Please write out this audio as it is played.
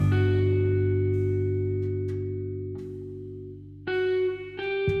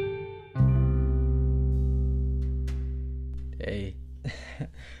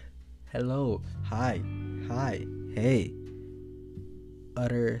Hello, hi, hi, hey,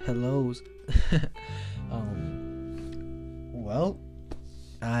 utter hellos. Well,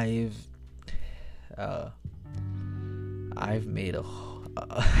 I've uh, I've made a,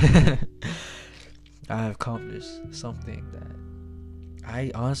 I've accomplished something that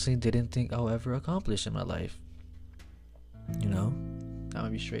I honestly didn't think I'll ever accomplish in my life. You know, I'm gonna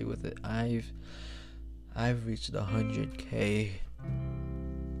be straight with it. I've reached 100K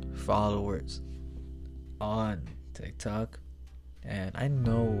followers on TikTok, and I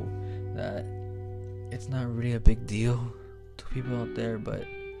know that it's not really a big deal to people out there, but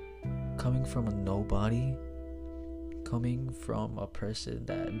coming from a nobody, coming from a person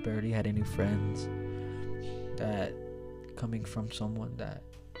that barely had any friends, that coming from someone that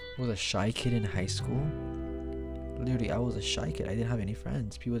was a shy kid in high school. Literally, I was a shy kid. I didn't have any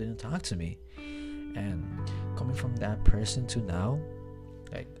friends. People didn't talk to me. And coming from that person to now,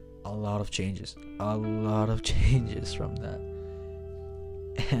 like, a lot of changes from that.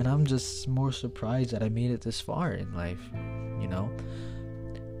 And I'm just more surprised that I made it this far in life, you know?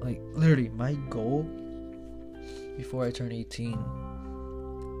 Like, literally, my goal before I turned 18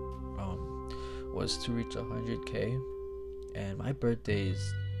 was to reach 100K. And my birthday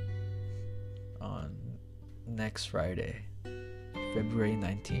is on next Friday, February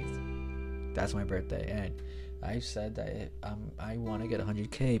 19th. That's my birthday. And I've said that I want to get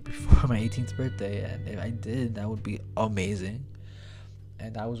 100K before my 18th birthday. And if I did, that would be amazing.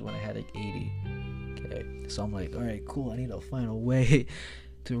 And that was when I had like 80K. So I'm like, alright, cool. I need to find a way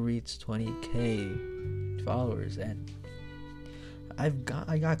to reach 20K followers. And I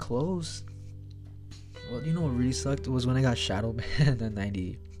got close. Well, you know what really sucked? It was when I got shadow banned at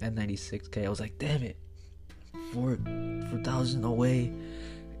 96K. I was like, damn it, 4,000 away,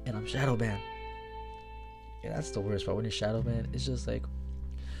 and I'm shadow banned. Yeah, that's the worst part. When you're shadow banned, it's just like,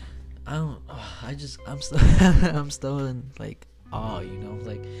 I'm still I'm still in like awe, you know?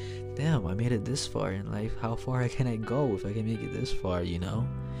 Like, damn, I made it this far in life. How far can I go if I can make it this far, you know?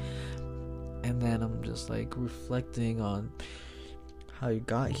 And then I'm just like reflecting on how you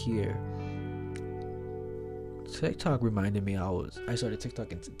got here. TikTok reminded me I started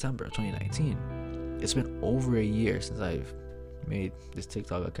TikTok in September 2019. It's been over a year since I've made this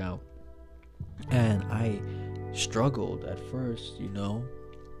TikTok account. And I struggled at first, you know.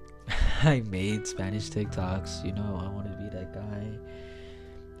 I made Spanish TikToks, you know, I wanted to be that guy.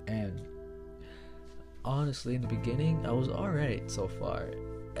 And honestly, in the beginning, I was alright so far.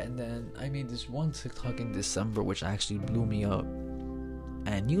 And then I made this one TikTok in December, which actually blew me up.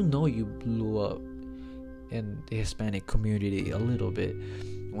 And you know you blew up in the Hispanic community a little bit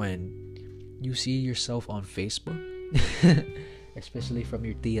when you see yourself on Facebook, especially from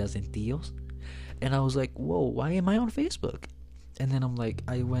your tias and tios. And I was like, whoa, why am I on Facebook? And then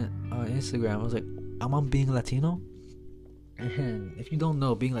I went on Instagram. I was like, I'm on Being Latino. And if you don't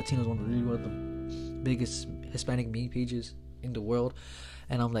know, Being Latino is one of the biggest Hispanic meme pages in the world.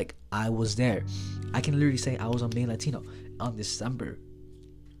 And I'm like, I was there. I can literally say I was on Being Latino on December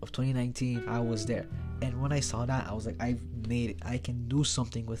of 2019. I was there. And when I saw that, I was like, I've made it. I can do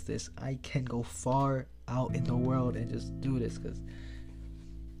something with this. I can go far out in the world and just do this. Because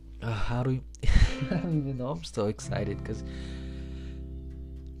I don't even know. I'm still excited because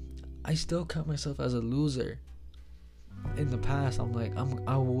I still count myself as a loser. In the past, I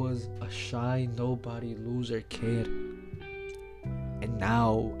was a shy, nobody, loser kid. And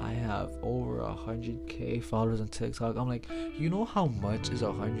now I have over 100K followers on TikTok. I'm like, you know how much is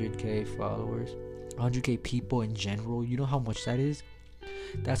 100K followers? 100K people in general. You know how much that is?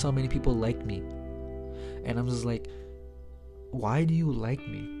 That's how many people like me. And I'm just like, why do you like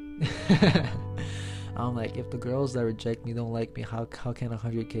me? I'm like, if the girls that reject me don't like me, how can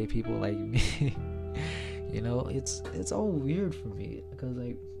 100K people like me? You know, it's all weird for me because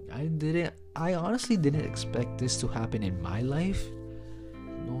like I honestly didn't expect this to happen in my life.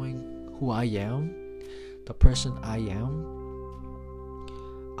 Knowing who I am, the person I am,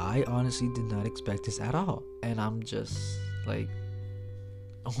 I honestly did not expect this at all. And I'm just like,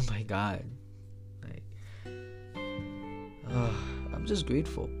 oh my god, like, I'm just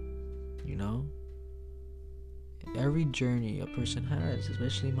grateful, you know. Every journey a person has,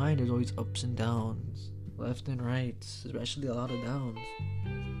 especially mine, there's always ups and downs, left and right, especially a lot of downs.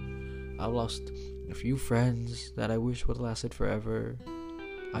 I've lost a few friends that I wish would have lasted forever.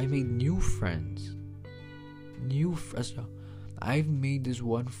 I made new friends. I've made this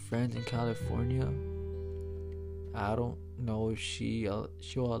one friend in California. I don't know if she'll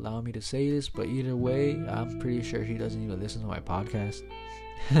allow me to say this, but either way, I'm pretty sure she doesn't even listen to my podcast.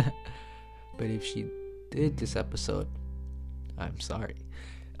 But if she did this episode, I'm sorry.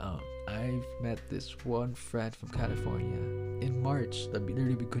 I've met this one friend from California in March, the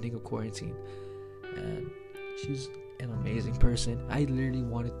literally beginning of quarantine, and she's an amazing person. I really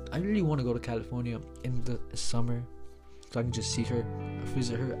want to go to California in the summer so I can just see her,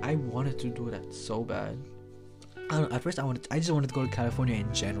 visit her. I wanted to do that so bad. I don't know, at first I just wanted to go to California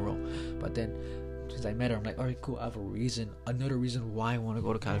in general, but then since I met her, I'm like, alright, cool. I have another reason why I want to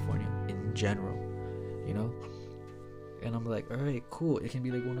go to California in general, you know. And I'm like, alright, cool. It can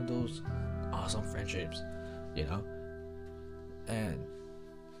be like one of those awesome friendships, you know. And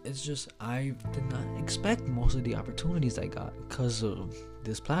it's just, I did not expect most of the opportunities I got because of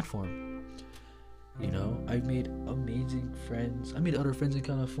this platform. You know, I've made amazing friends. I made other friends in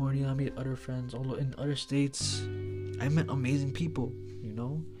California. I made other friends all in other states. I met amazing people, you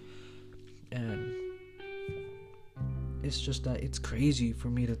know. And it's just that it's crazy for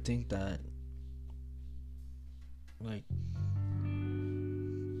me to think that, like,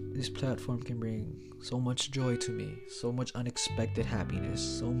 this platform can bring so much joy to me, so much unexpected happiness,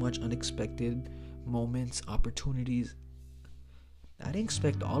 so much unexpected moments, opportunities. I didn't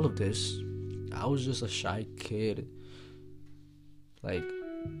expect all of this. I was just a shy kid, like,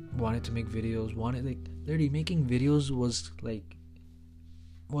 wanted to make videos, literally making videos was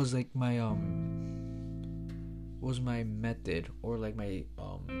my method, or like my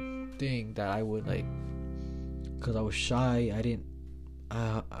thing that I would like, because I was shy. I didn't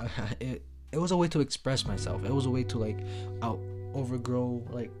it was a way to express myself. It was a way to like overgrow,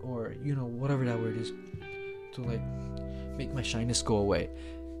 like, or you know, whatever that word is, to like make my shyness go away.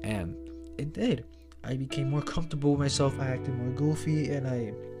 And it did. I became more comfortable with myself. I acted more goofy, and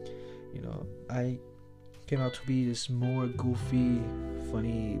I came out to be this more goofy,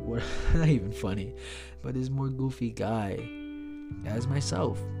 funny, not even funny, but this more goofy guy as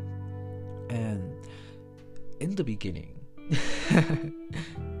myself. And in the beginning,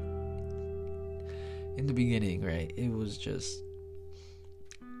 right, it was just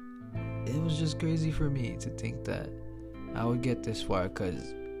crazy for me to think that I would get this far,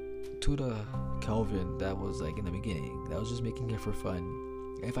 because to the Kelvin that was like in the beginning, that was just making it for fun,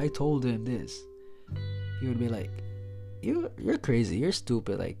 if I told him this, he would be like, you're crazy, you're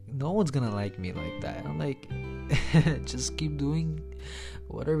stupid, like no one's gonna like me like that. I'm like, just keep doing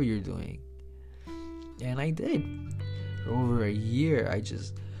whatever you're doing. And I did. For over a year, I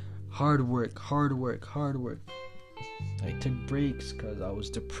just hard work. I took breaks because I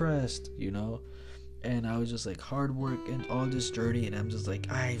was depressed, you know. And I was just like hard work and all this journey, and I'm just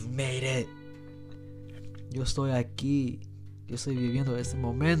like, I've made it. Yo estoy aquí. Yo estoy viviendo este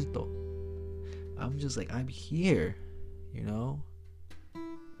momento. I'm just like, I'm here, you know.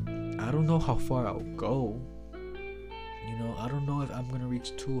 I don't know how far I'll go. You know, I don't know if I'm gonna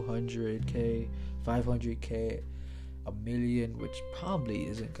reach 200k, 500k, a million, which probably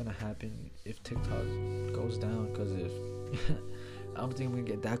isn't gonna happen if TikTok goes down, because if I don't think I'm gonna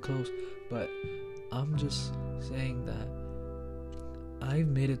get that close. But I'm just saying that I've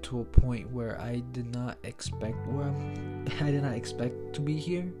made it to a point where I did not expect to be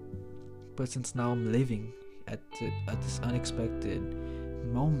here, but since now I'm living at this unexpected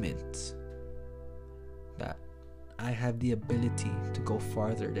moment, that I have the ability to go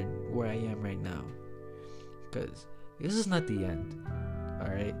farther than where I am right now. Because this is not the end.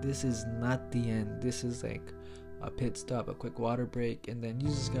 Alright, this is not the end. This is like a pit stop, a quick water break, and then you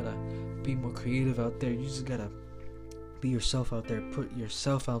just gotta be more creative out there. You just gotta be yourself out there, put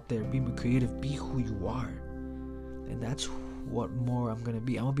yourself out there, be more creative, be who you are. And that's what more I'm gonna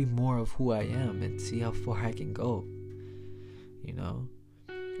be. I'm gonna be more of who I am and see how far I can go. You know,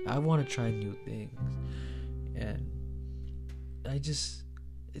 I want to try new things, and this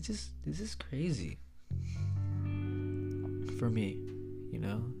is crazy for me. You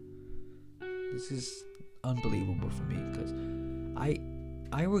know, this is unbelievable for me, because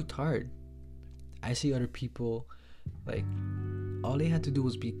I worked hard. I see other people, like, all they had to do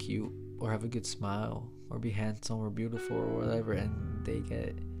was be cute or have a good smile or be handsome or beautiful or whatever, and they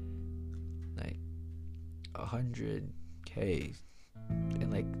get like 100k in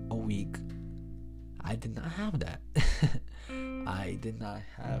like a week. I did not have that. I did not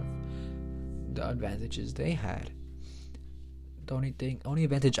have the advantages they had. The only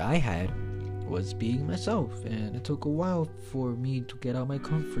advantage I had was being myself, and it took a while for me to get out my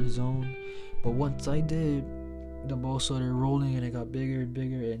comfort zone, but once I did, the ball started rolling and it got bigger and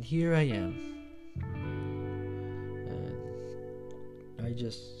bigger, and here I am. And I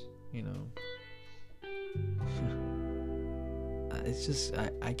just, you know, it's just,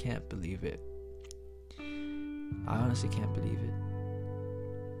 I can't believe it. I honestly can't believe it.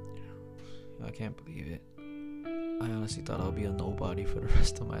 I can't believe it. I honestly thought I'll be a nobody for the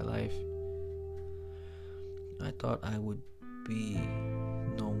rest of my life. I thought I would be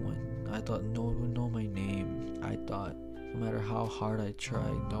no one. I thought no one would know my name. I thought no matter how hard I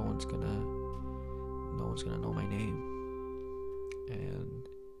tried, no one's gonna know my name. And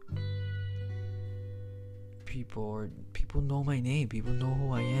people know my name. People know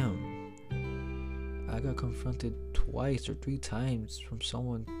who I am. I got confronted twice or 3 times from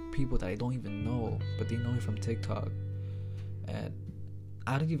people that I don't even know, but they know me from TikTok. And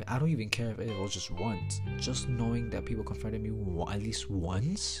I don't even care if it was just once. Just knowing that people confronted me at least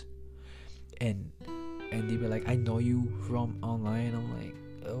once, and they be like, "I know you from online." I'm like,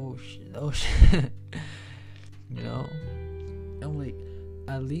 oh shit. You know, I'm like,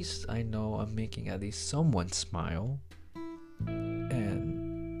 at least I know I'm making at least someone smile.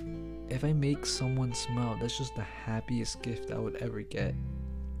 And if I make someone smile, that's just the happiest gift I would ever get.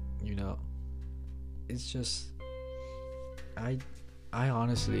 You know, it's just, I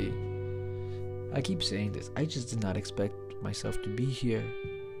honestly, I keep saying this, I just did not expect myself to be here.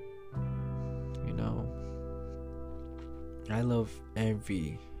 You know, I love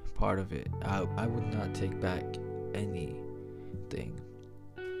every part of it. I would not take back anything.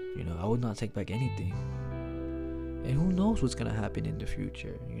 You know, I would not take back anything. And who knows what's gonna happen in the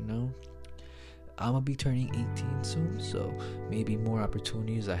future, you know? I'm gonna be turning 18 soon, so maybe more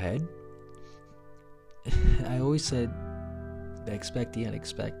opportunities ahead. I always said expect the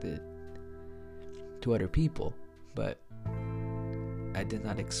unexpected to other people, but I did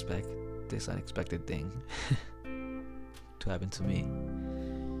not expect this unexpected thing to happen to me.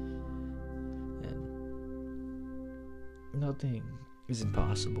 And nothing is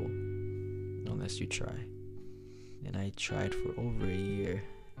impossible unless you try. And I tried for over a year,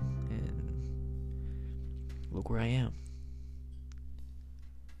 and look where I am.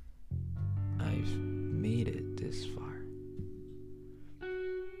 I've made it this far.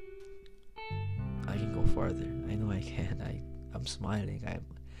 I can go farther. I know I can. I'm smiling.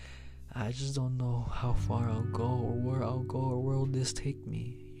 I just don't know how far I'll go, or where I'll go, or where will this take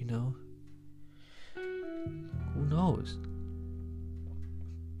me, you know? Who knows?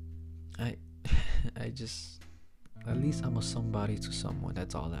 I just, at least I'm a somebody to someone.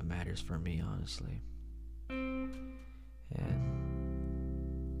 That's all that matters for me, honestly. And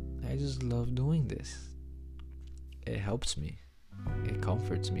I just love doing this. It helps me. It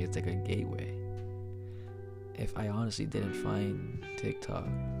comforts me. It's like a gateway. If I honestly didn't find TikTok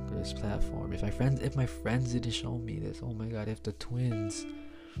or this platform, if my friends didn't show me this, oh my god, if the twins,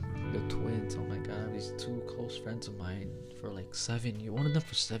 oh my god, I have these 2 close friends of mine for like 7 years, one of them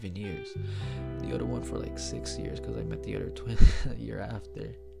for 7 years, the other one for like 6 years, because I met the other twin a year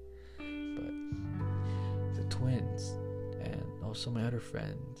after. But the twins, and also my other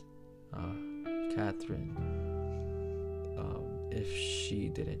friend, Catherine, if she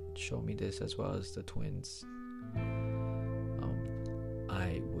didn't show me this as well as the twins,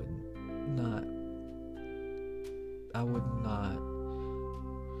 I would not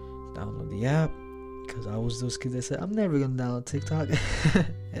download the app, because I was those kids that said I'm never gonna download TikTok.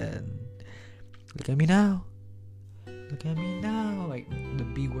 And look at me now, like the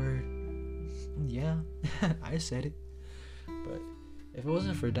B word. Yeah, I said it. But if it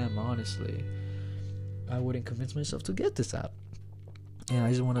wasn't for them, honestly, I wouldn't convince myself to get this app. And I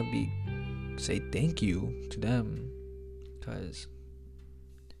just want to say thank you to them, because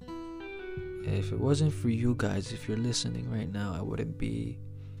if it wasn't for you guys, if you're listening right now, I wouldn't be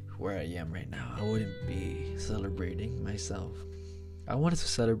where I am right now. I wouldn't be celebrating myself. I wanted to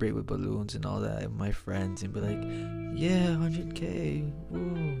celebrate with balloons and all that, and my friends, and be like, yeah, 100K,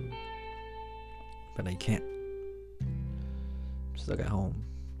 woo. But I can't. I'm stuck at home.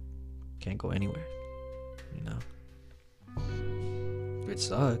 Can't go anywhere, you know. It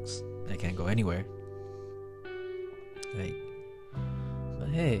sucks. I can't go anywhere. But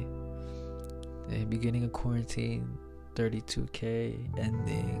hey, the beginning of quarantine, 32K,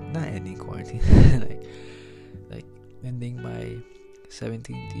 not ending quarantine, like ending my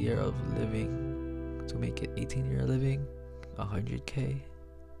 17th year of living to make it 18-year living, 100K.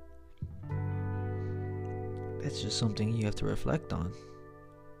 That's just something you have to reflect on,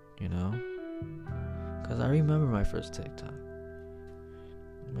 you know. Because I remember my first TikTok.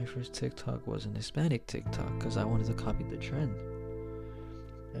 My first TikTok was an Hispanic TikTok, because I wanted to copy the trend.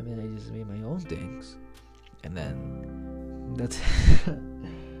 And then I just made my own things. And then that's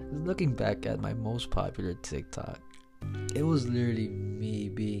looking back at my most popular TikTok, it was literally me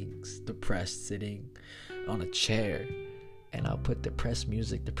being depressed, sitting on a chair, and I'll put depressed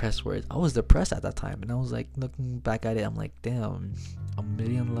music, depressed words. I was depressed at that time, and I was like, looking back at it, I'm like, damn, a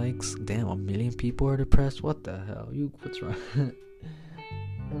million likes. Damn, a million people are depressed. What the hell? What's wrong?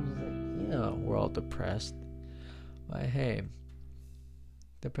 I was like, yeah, we're all depressed. But hey,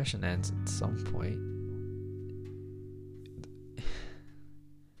 depression ends at some point.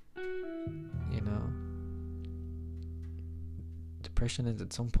 You know, depression ends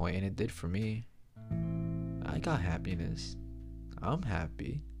at some point, and it did for me. I got happiness. I'm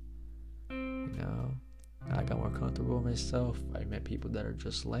happy. You know, I got more comfortable with myself. I met people that are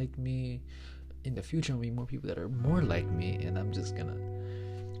just like me. In the future, I'll meet more people that are more like me, and I'm just gonna,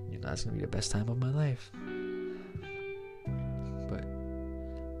 that's gonna be the best time of my life. But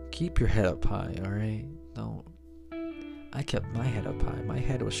keep your head up high, alright? Don't. I kept my head up high. My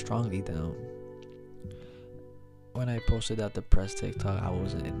head was strongly down. When I posted that depressed TikTok, I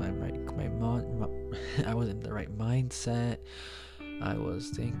wasn't in I wasn't in the right mindset. I was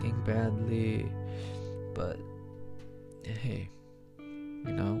thinking badly. But hey,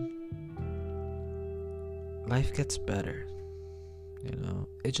 life gets better.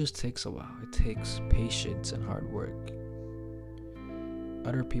 It just takes a while. It takes patience and hard work.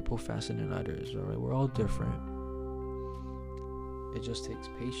 Other people faster than others, alright? We're all different. It just takes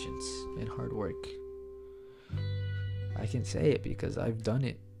patience and hard work. I can say it because I've done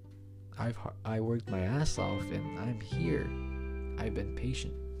it. I worked my ass off, and I'm here. I've been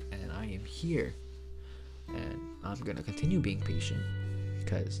patient, and I am here. And I'm gonna continue being patient,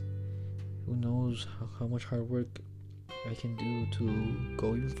 because who knows how much hard work I can do to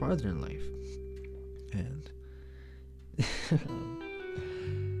go even farther in life. And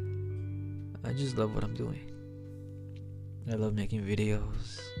I just love what I'm doing. I love making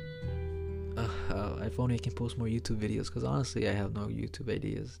videos. If only I can post more YouTube videos, because honestly I have no YouTube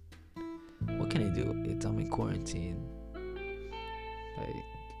ideas. What can I do? I'm in quarantine.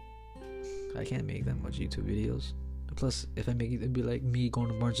 I can't make that much YouTube videos. Plus, if I make it, it'd be like me going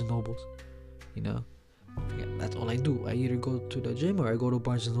to Barnes and Nobles. That's all I do. I either go to the gym or I go to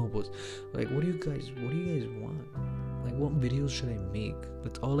Barnes and Nobles. Like, what do you guys want? Like, what videos should I make?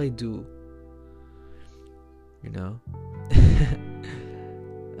 That's all I do.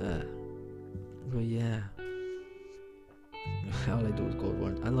 But yeah, all I do is go to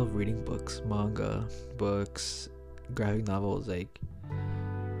Barnes. I love reading books, manga, books, graphic novels. Like,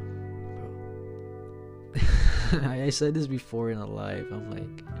 bro, I said this before in a live. I'm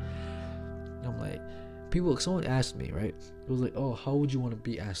like, someone asked me, right? It was like, oh, how would you want to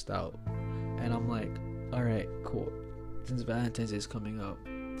be asked out? And I'm like, all right, cool. Since Valentine's Day is coming up,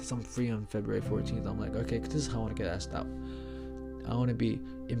 since I'm free on February 14th, I'm like, okay, this is how I want to get asked out. I want to be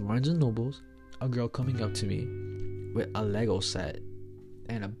in Barnes and Nobles, a girl coming up to me with a Lego set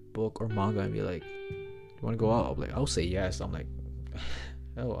and a book or manga, and be like, you want to go out? I'll say yes. I'm like,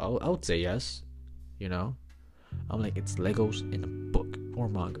 oh, I would say yes. I'm like, it's Legos and a book or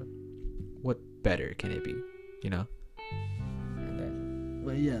manga. What better can it be? And then,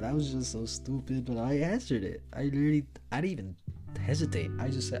 but yeah, that was just so stupid. But I answered it. I didn't even hesitate. I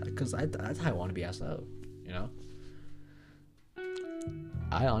just said, because that's how I want to be asked out.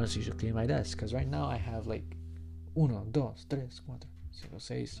 I honestly should clean my desk, because right now I have like 1, 2, 3, 4, 5,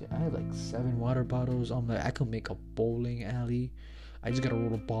 6. I have like 7 water bottles. I'm like, I could make a bowling alley. I just gotta roll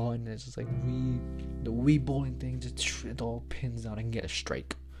the ball, and it's just like the Wii bowling thing. Just it all pins down and get a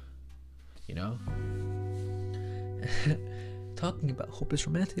strike. Talking about hopeless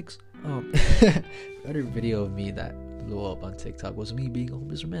romantics. Other video of me that blew up on TikTok was me being a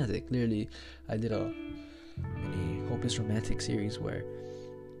hopeless romantic. Literally, I did a mini hopeless romantic series where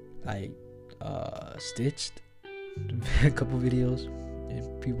I stitched a couple videos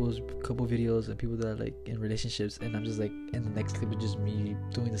and people that are like in relationships, and I'm just like, and the next clip is just me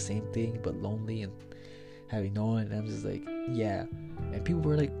doing the same thing but lonely and having no one, and I'm just like, yeah. And people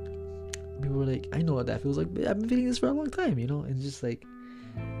were like, I know what that feels like. I've been feeling this for a long time, and just like,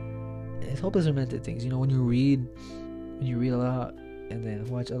 it's hopeless romantic things. When you read a lot and then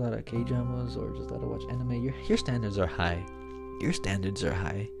watch a lot of K-dramas or just a lot of watch anime, your standards are high.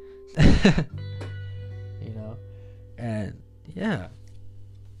 And yeah,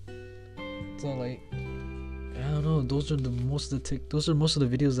 so like, I don't know, those are most of the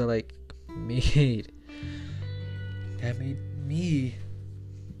videos that like made me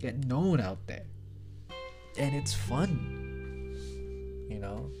get known out there. And it's fun,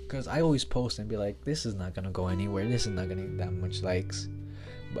 because I always post and be like, this is not gonna go anywhere, this is not gonna get that much likes.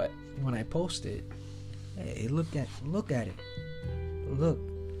 But when I post it, hey, look at it. Look,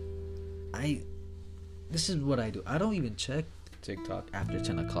 this is what I do. I don't even check TikTok after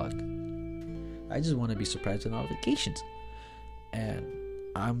 10 o'clock. I just want to be surprised with notifications. And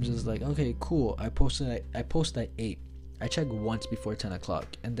I'm just like, okay, cool. I posted at 8. I check once before 10 o'clock,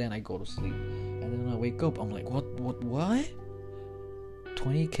 and then I go to sleep. And then when I wake up, I'm like, what?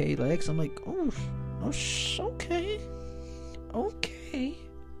 20K likes? I'm like, oh, okay.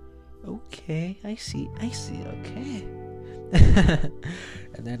 I see, okay.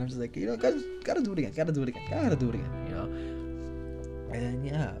 And then I'm just like, gotta do it again, you know. And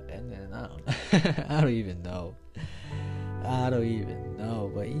then I don't even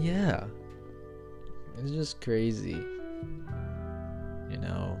know, but yeah, it's just crazy, you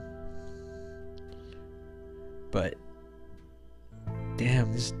know. But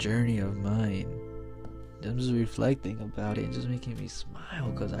damn, this journey of mine, I'm just reflecting about it and just making me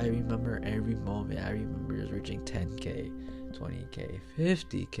smile, because I remember every moment. I remember just reaching 10K, 20K,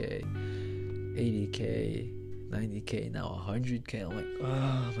 50K, 80K, 90K, now 100K. I'm like,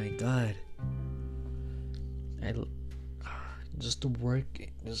 oh my god. Just the work,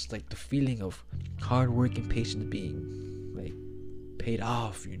 just like the feeling of hard work and patience being like paid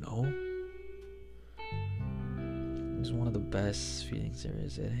off, you know. It's one of the best feelings there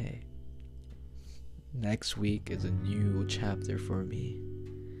is. And hey, next week is a new chapter for me,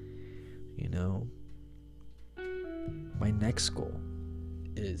 you know. My next goal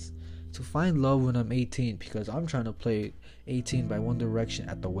is to find love when I'm 18, because I'm trying to play 18 by One Direction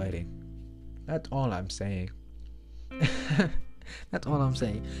at the wedding. That's all I'm saying. That's all I'm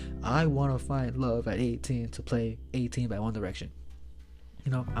saying. I want to find love at 18 to play 18 by One Direction.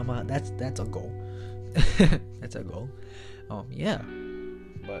 You know, that's a goal. That's a goal. Yeah.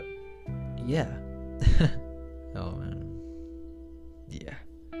 But yeah. Oh man. Yeah.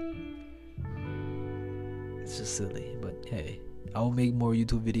 It's just silly, but hey, I'll make more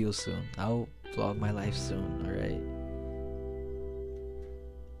YouTube videos soon. I'll vlog my life soon, alright?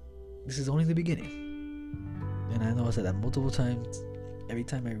 This is only the beginning. And I know I said that multiple times. Every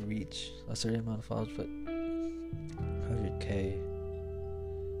time I reach a certain amount of followers, but 100K,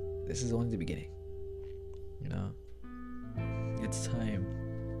 this is only the beginning. You know? It's time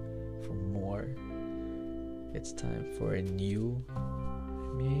for more. It's time for a new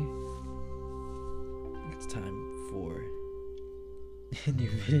me. It's time for new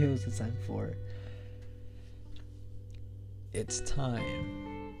videos. It's time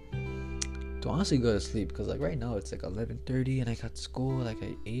to honestly go to sleep, because like right now it's like 11:30 and I got school like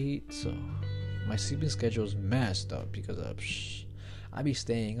at 8, so my sleeping schedule is messed up because I be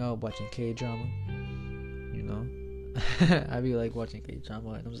staying up watching K-drama, you know. I be like watching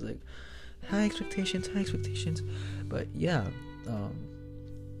K-drama and I was like, high expectations. But yeah,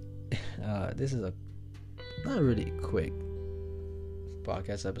 this is a not really quick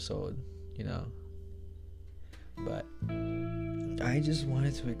podcast episode, you know, but I just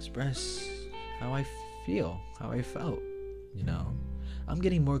wanted to express how I felt, you know. I'm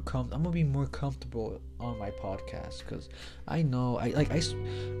gonna be more comfortable on my podcast, because I know I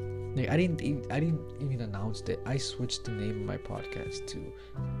didn't even announce it. I switched the name of my podcast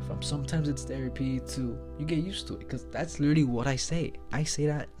from Sometimes It's Therapy to You Get Used to It, because that's literally what I say. I say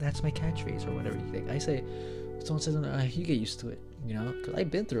that's my catchphrase or whatever you think. I say, someone says, you get used to it, you know, because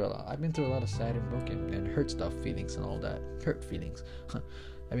I've been through a lot. I've been through a lot of sad and broken and hurt feelings and all that. Hurt feelings.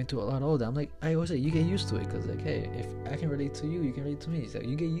 I've been through a lot of all that. I'm like, I always say, you get used to it, because like, hey, if I can relate to you, you can relate to me. So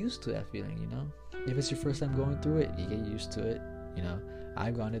you get used to that feeling, you know. If it's your first time going through it, you get used to it, you know.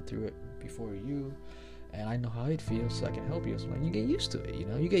 I've gone through it before you, and I know how it feels, so I can help you. So like, you get used to it, you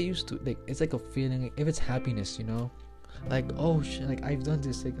know. You get used to it. Like, it's like a feeling. Like, if it's happiness, you know, like, oh shit, like I've done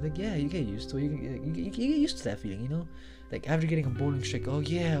this. Like yeah, you get used to it. You get used to that feeling, you know. Like after getting a bowling streak, oh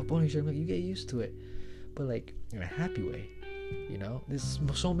yeah, bowling streak. Like, you get used to it, but like in a happy way, you know. There's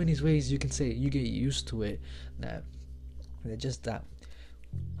so many ways you can say you get used to it.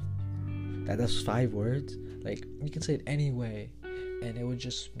 That's 5 words. Like, you can say it any way, and it would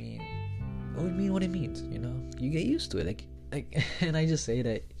just mean what it means, you know. You get used to it, like and I just say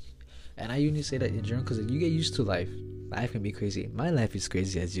that, and I usually say that in general, because you get used to life. Life can be crazy. My life is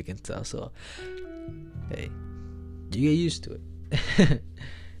crazy, as you can tell, so hey, you get used to it.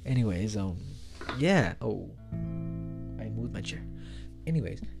 Anyways, yeah. Oh, I moved my chair.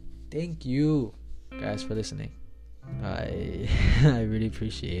 Anyways, thank you guys for listening. I really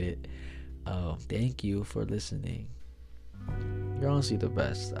appreciate it. Thank you for listening. You're honestly the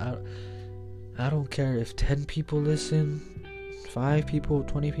best. I don't care if 10 people listen, 5 people,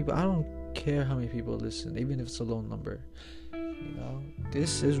 20 people. I don't care how many people listen, even if it's a low number. You know,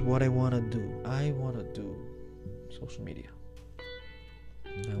 this is what I want to do. I want to do social media.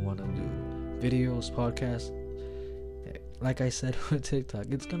 I want to do videos, podcasts. Like I said with TikTok,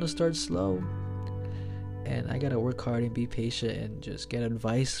 it's gonna start slow, and I gotta work hard and be patient and just get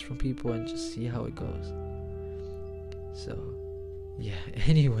advice from people and just see how it goes. So yeah,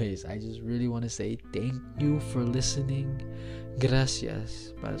 anyways, I just really want to say thank you for listening.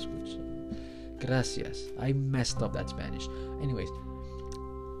 Gracias para escuchar. Gracias. I messed up that Spanish. Anyways,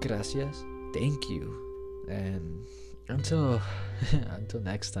 gracias. Thank you. And until until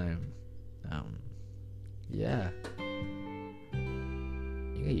next time. Yeah.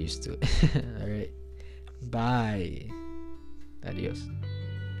 You get used to it. Alright. Bye. Adios.